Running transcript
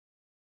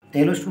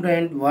Hello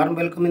student, warm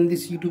welcome in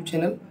this YouTube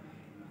channel.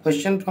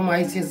 Question from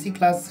icse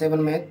class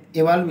 7 math.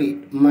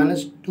 Evaluate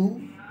minus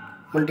 2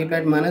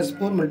 multiplied minus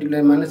 4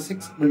 multiplied minus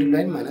 6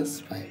 multiplied minus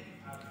 5.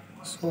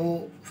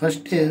 So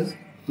first is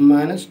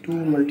minus 2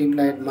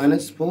 multiplied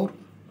minus 4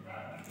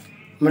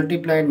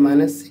 multiplied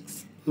minus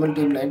 6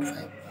 multiplied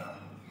 5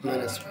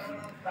 minus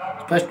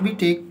 5. First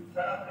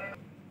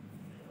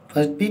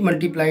we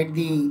multiplied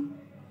the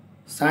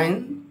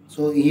sign.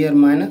 So here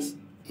minus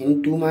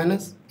into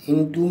minus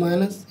into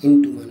minus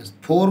into minus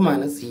 4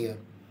 minus here.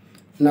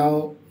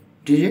 Now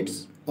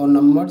digits or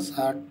numbers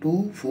are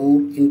 2,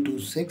 4 into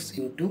 6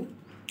 into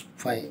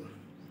 5.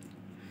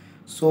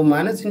 So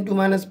minus into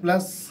minus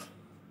plus,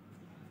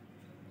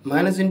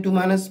 minus into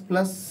minus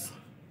plus,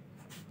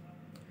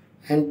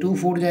 and 2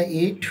 4 ja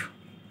 8,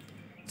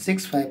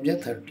 6 5 ja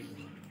 30.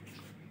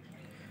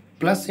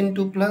 Plus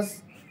into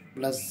plus,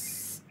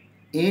 plus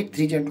 8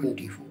 3 ja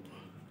 24.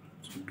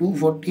 So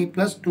 240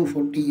 plus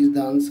 240 is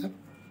the answer.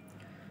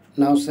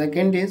 Now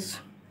second is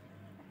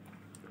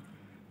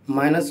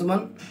minus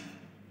 1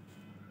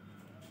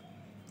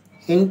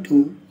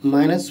 into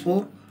minus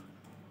 4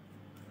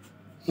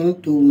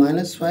 into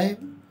minus 5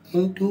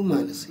 into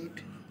minus 8.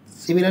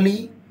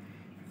 Similarly,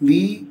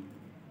 we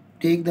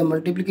take the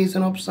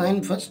multiplication of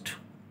sign first.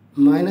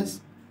 Minus,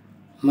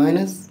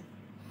 minus,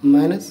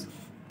 minus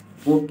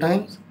 4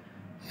 times,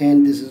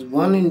 and this is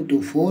 1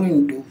 into 4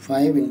 into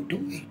 5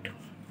 into 8.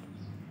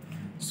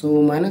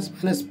 So minus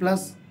minus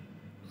plus,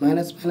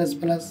 minus minus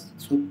plus,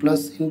 so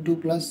plus into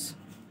plus.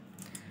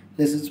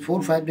 This is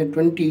 4 5 ja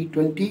 20,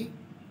 20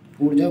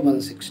 4 ja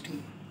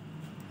 160,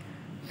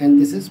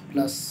 and this is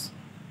plus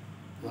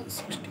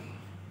 160.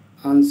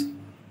 Answer.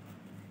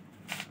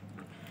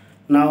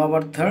 Now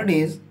our third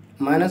is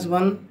minus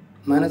 1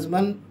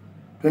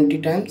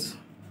 20 times.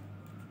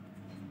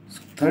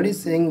 So third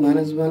is saying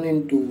minus 1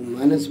 into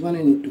minus 1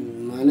 into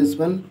minus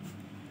 1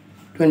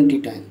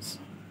 20 times.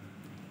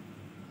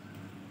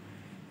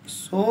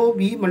 So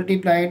we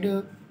multiplied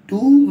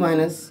 2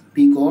 minus,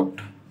 we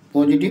got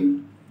positive.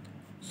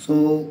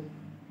 So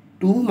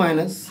 2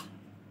 minus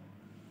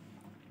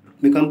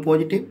become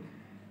positive.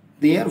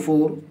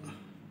 Therefore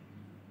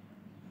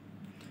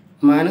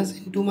minus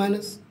into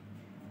minus,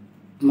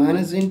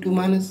 minus into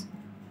minus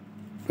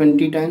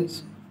 20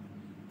 times.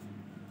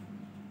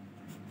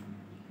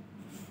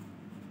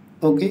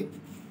 Okay,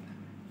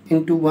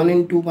 into 1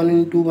 into 1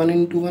 into 1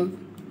 into 1.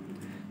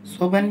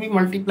 So when we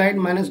multiplied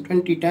minus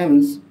 20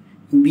 times,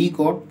 we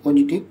got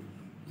positive,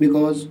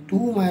 because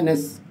 2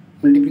 minus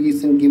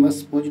multiplication give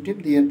us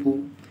positive. Therefore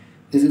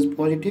this is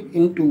positive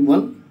into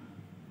 1,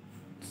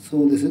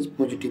 so this is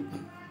positive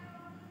 1.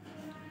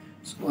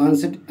 So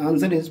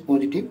answer is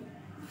positive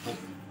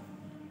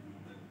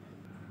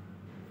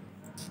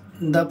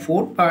 1. The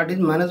fourth part is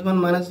minus 1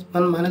 minus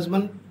 1 minus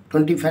 1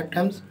 25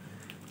 times.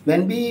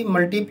 When we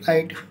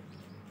multiplied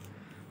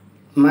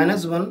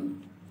minus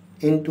 1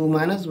 into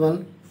minus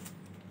 1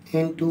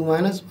 into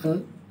minus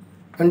 1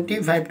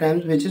 25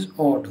 times, which is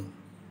odd.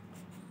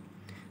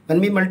 When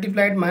we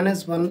multiplied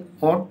minus 1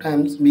 odd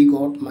times, we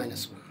got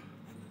minus 1.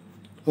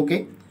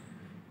 Okay,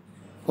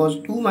 because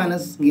 2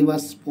 minus give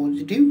us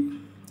positive,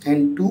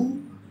 and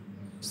 2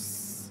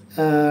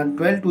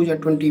 12 2 is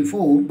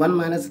 24, 1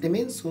 minus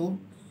remains, so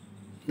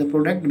the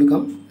product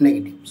become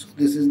negative. So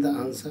this is the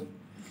answer.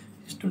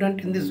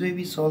 Student, in this way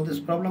we solve this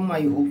problem.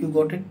 I hope you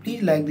got it.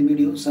 Please like the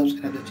video,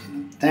 subscribe the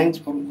channel. Thanks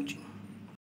for watching.